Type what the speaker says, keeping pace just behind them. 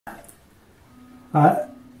Today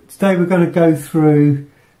we're going to go through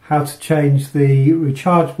how to change the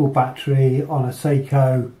rechargeable battery on a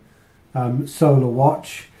Seiko Solar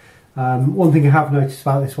watch. One thing I have noticed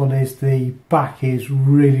about this one is the back is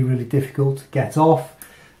really difficult to get off.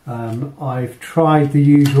 I've tried the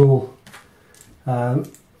usual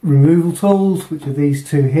removal tools, which are these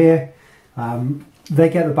two here. They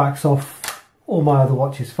get the backs off all my other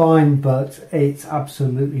watches fine, but it's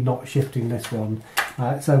absolutely not shifting this one.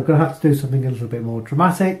 So we're going to have to do something a little bit more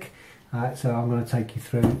dramatic. So I'm going to take you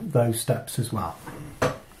through those steps as well.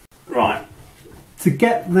 Right, to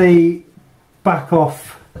get the back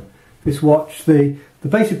off this watch, the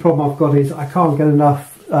basic problem I've got is I can't get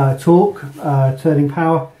enough torque, turning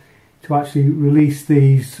power, to actually release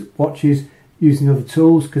these watches using other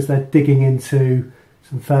tools, because they're digging into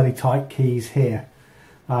some fairly tight keys here.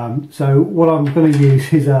 So what I'm going to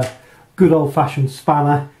use is a good old-fashioned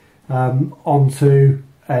spanner onto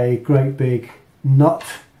a great big nut.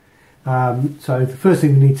 So the first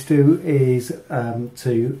thing we need to do is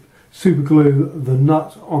to super glue the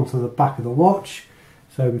nut onto the back of the watch.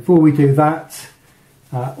 So before we do that,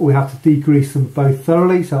 we have to degrease them both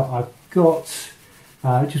thoroughly. So I've got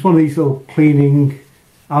just one of these little cleaning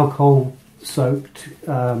alcohol soaked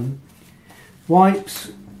wipes,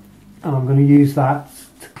 and I'm going to use that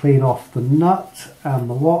to clean off the nut and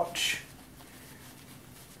the watch.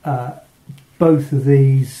 Both of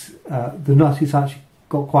these, the nut has actually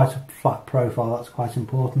got quite a flat profile, that's quite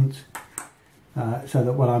important, so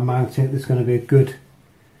that when I mount it there's going to be a good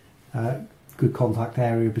contact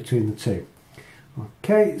area between the two.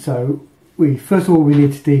 Okay, so first of all we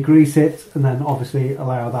need to degrease it, and then obviously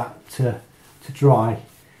allow that to dry.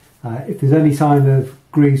 If there's any sign of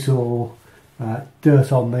grease or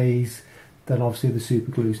dirt on these, then obviously the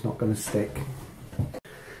super glue is not going to stick.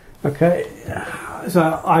 Okay,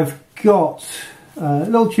 so I've got a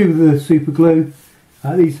little tube of the super glue.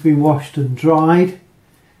 These have been washed and dried.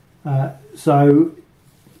 So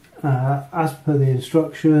as per the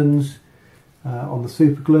instructions on the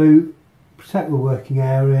super glue, protect the working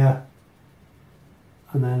area,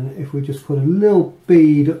 and then if we just put a little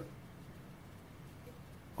bead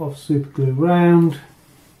of super glue round,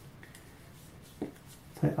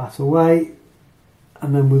 take that away,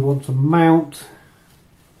 and then we want to mount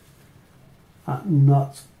that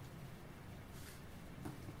nut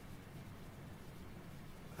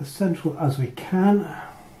as central as we can.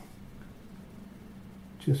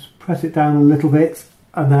 Just press it down a little bit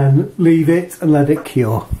and then leave it and let it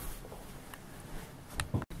cure.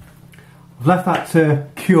 I've left that to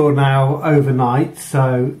cure now overnight,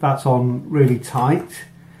 so that's on really tight.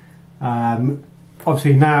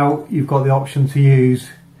 Obviously now you've got the option to use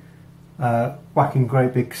whacking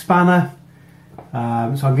great big spanner, so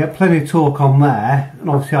I can get plenty of torque on there, and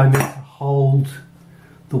obviously I need to hold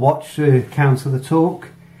the watch to counter the torque.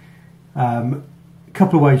 A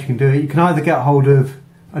couple of ways you can do it. You can either get hold of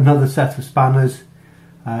another set of spanners.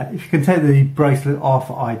 If you can take the bracelet off,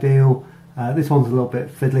 ideal. This one's a little bit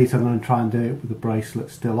fiddly, so I'm going to try and do it with the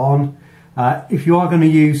bracelet still on. If you are going to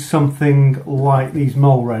use something like these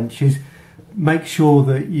mole wrenches, make sure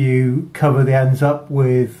that you cover the ends up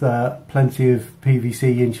with plenty of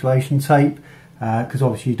PVC insulation tape, because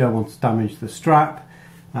obviously you don't want to damage the strap.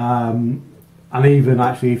 And even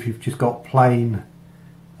actually if you've just got plain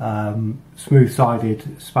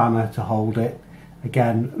smooth-sided spanner to hold it,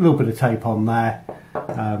 again a little bit of tape on there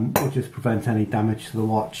will just prevent any damage to the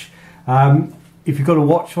watch. If you've got a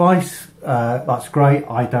watch vise, that's great.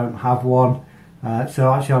 I don't have one,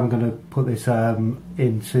 so actually I'm going to put this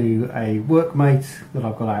into a workmate that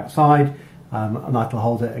I've got outside, and that'll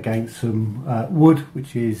hold it against some wood,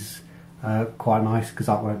 which is quite nice because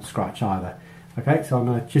that won't scratch either. Okay, so I'm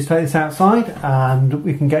going to just take this outside and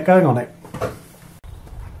we can get going on it.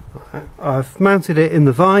 I've mounted it in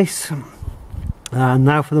the vise, and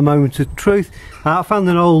now for the moment of truth. I found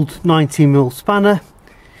an old 90mm spanner.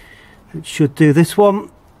 It should do this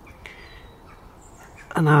one,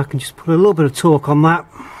 and now I can just put a little bit of torque on that,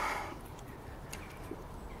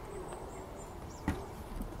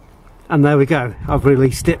 and there we go, I've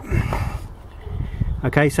released it.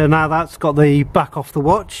 Okay, so now that's got the back off the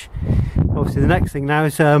watch. Obviously the next thing now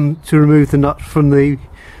is to remove the nut from the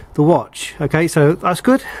watch. Okay, so that's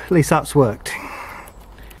good, at least that's worked.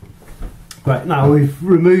 Right, now we've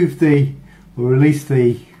released the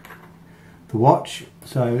watch,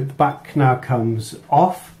 so the back now comes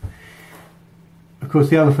off. Of course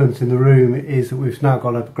the elephant in the room is that we've now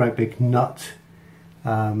got a great big nut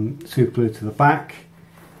super glued to the back,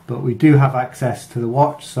 but we do have access to the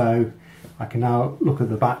watch, so I can now look at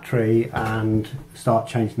the battery and start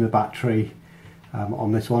changing the battery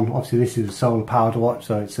on this one. Obviously this is a solar powered watch,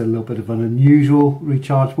 so it's a little bit of an unusual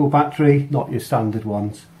rechargeable battery, not your standard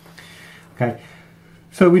ones. Okay,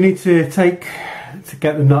 so we need to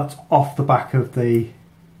get the nut off the back of the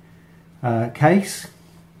case.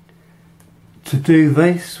 To do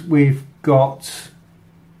this, we've got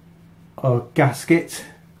a gasket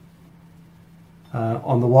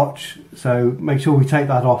on the watch, so make sure we take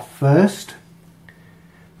that off first,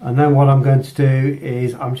 and then what I'm going to do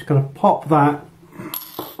is I'm just going to pop that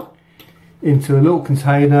into a little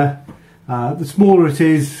container. The smaller it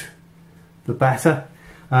is, the better.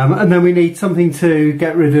 And then we need something to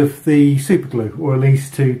get rid of the super glue, or at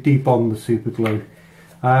least to debond the super glue.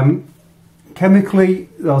 Chemically,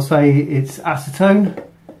 they'll say it's acetone.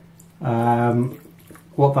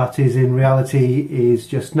 What that is in reality is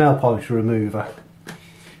just nail polish remover.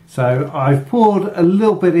 So I've poured a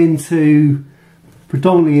little bit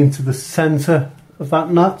predominantly into the centre of that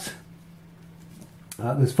nut.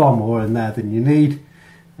 There's far more in there than you need,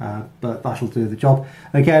 but that'll do the job.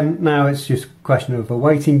 Again, now it's just a question of a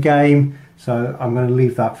waiting game, so I'm going to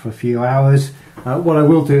leave that for a few hours. What I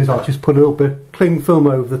will do is I'll just put a little bit of cling film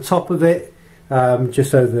over the top of it,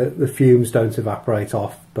 just so that the fumes don't evaporate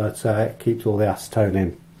off, but it keeps all the acetone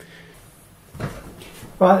in.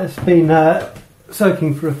 Right, it's been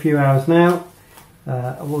soaking for a few hours now.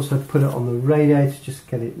 I've also put it on the radiator just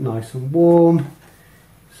to get it nice and warm.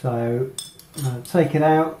 So take it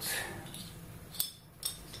out.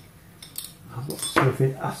 Let's see if the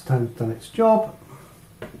acetone's done its job.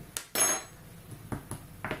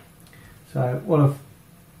 So what I've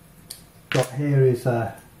got here is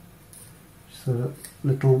just a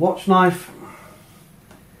little watch knife.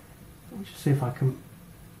 Let's just see if I can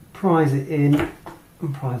prise it in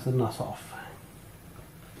and prise the nut off.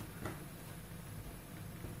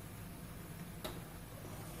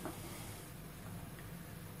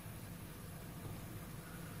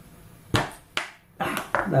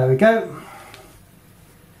 There we go.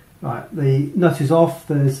 Right, the nut is off.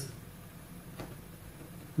 There's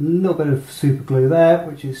a little bit of super glue there,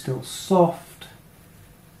 which is still soft.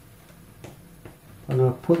 I'm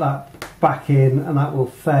going to put that back in, and that will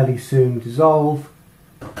fairly soon dissolve.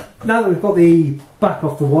 Now that we've got the back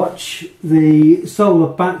off the watch, the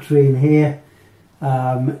solar battery in here,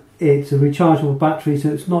 it's a rechargeable battery, so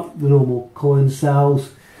it's not the normal coin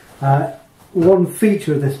cells. One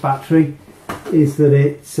feature of this battery is that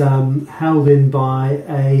it's held in by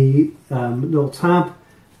a little tab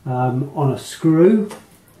on a screw.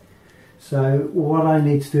 So what I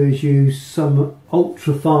need to do is use some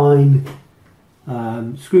ultra fine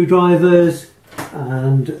screwdrivers,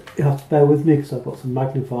 and you have to bear with me because I've got some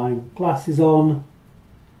magnifying glasses on,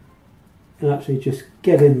 and actually just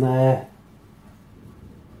get in there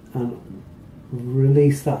and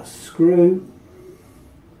release that screw.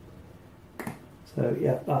 So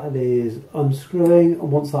yeah, that is unscrewing,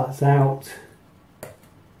 and once that's out,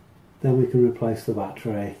 then we can replace the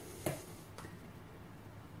battery.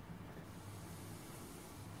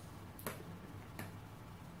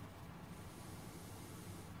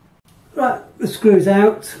 Right, the screw's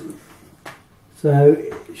out, so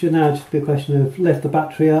it should now just be a question of lift the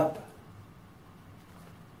battery up,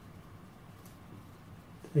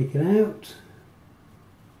 take it out.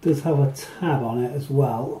 It does have a tab on it as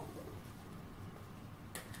well.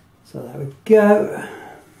 So there we go.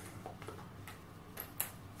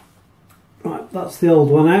 Right, that's the old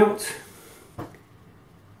one out.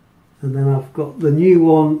 And then I've got the new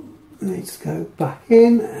one, needs to go back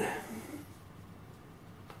in.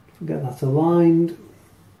 Get that aligned.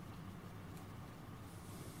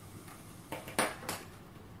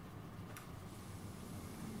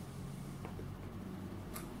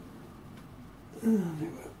 And there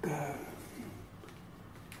we go.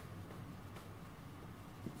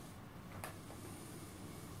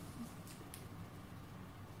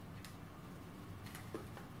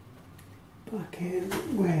 Back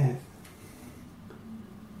in with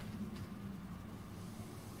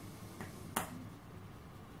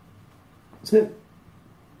that's it.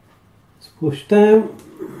 It's pushed down,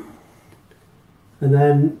 and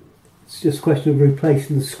then it's just a question of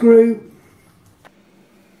replacing the screw.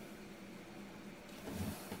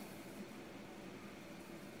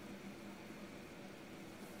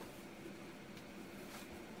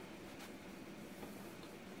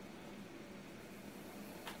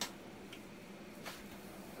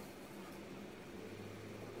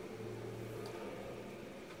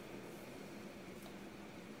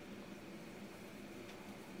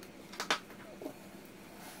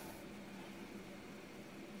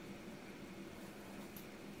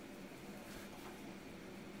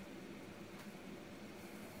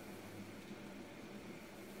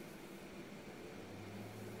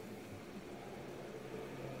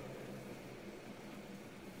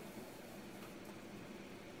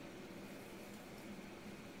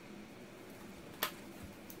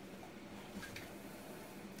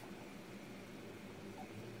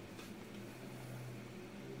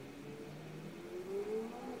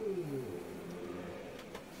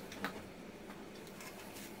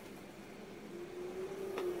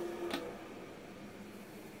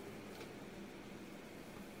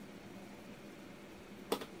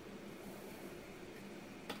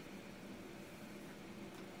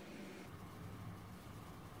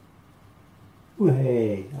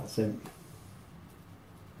 Hey, that's it.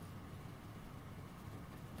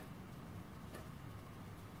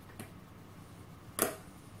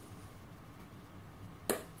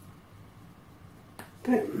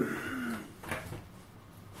 Okay.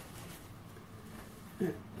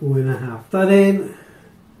 We're going to have that in.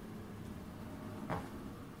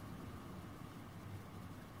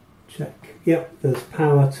 Check. Yep, there's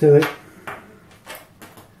power to it.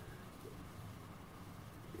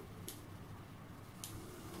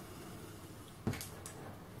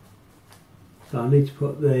 So I need to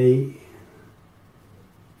put the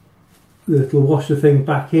little washer thing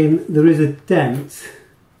back in. There is a dent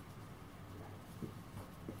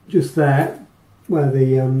just there where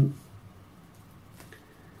the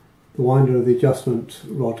winder of the adjustment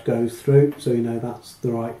rod goes through, so you know that's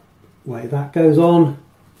the right way that goes on.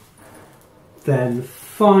 Then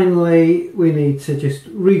finally we need to just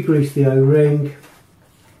re-grease the O-ring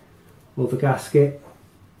or the gasket,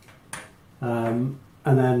 and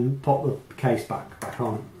then pop the case back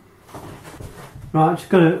on. Right, I'm just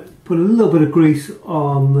going to put a little bit of grease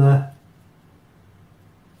on the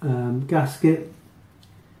gasket.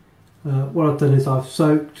 What I've done is I've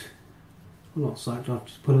soaked, well not soaked, I've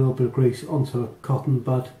just put a little bit of grease onto a cotton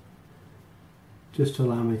bud just to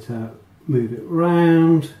allow me to move it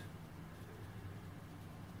round.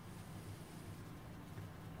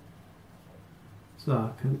 So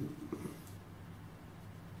I can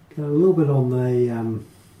get a little bit on the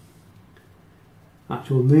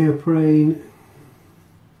actual neoprene.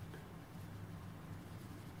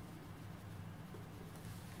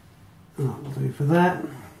 That'll do for that.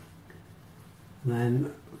 And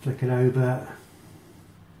then flick it over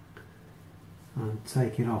and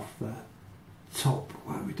take it off the top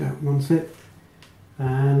where we don't want it,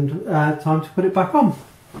 and time to put it back on.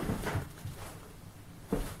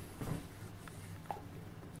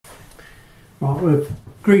 Right, we've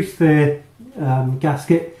greased the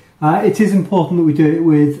gasket. It is important that we do it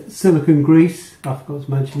with silicone grease. I forgot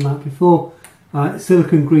to mention that before.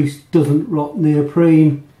 Silicone grease doesn't rot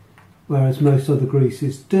neoprene, whereas most other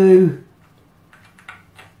greases do.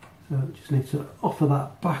 So just need to offer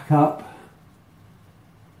that back up.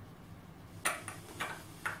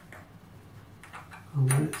 And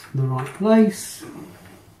when it's in the right place,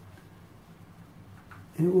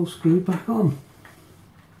 it will screw back on.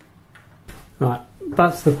 Right,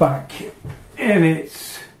 that's the back in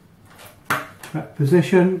its correct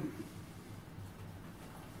position.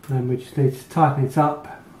 Then we just need to tighten it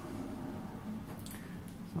up.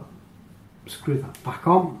 So, screw that back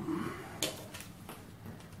on.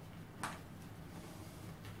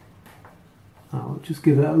 I'll just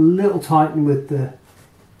give it a little tighten with the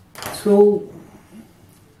tool.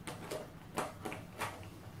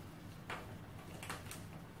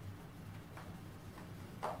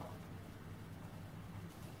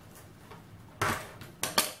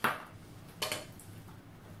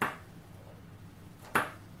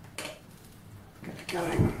 Get it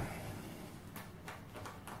going.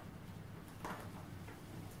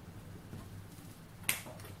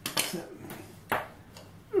 So,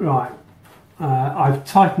 right. I've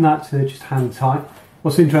tightened that to just hand tight.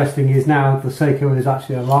 What's interesting is now the Seiko is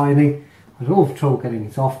actually aligning. I had awful trouble getting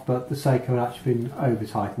it off, but the Seiko had actually been over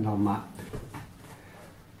tightened on that.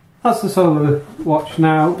 That's the Solar watch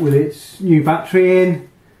now with its new battery in.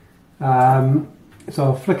 So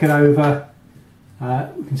I'll flick it over.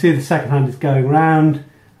 We can see the second hand is going round.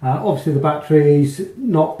 Obviously the battery's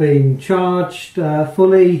not being charged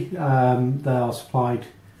fully. They are supplied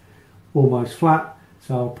almost flat.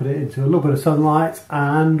 So I'll put it into a little bit of sunlight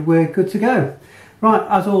and we're good to go. Right,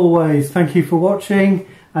 as always, thank you for watching,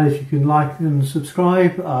 and if you can like and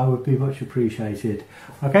subscribe, I would be much appreciated.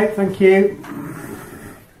 Okay, thank you.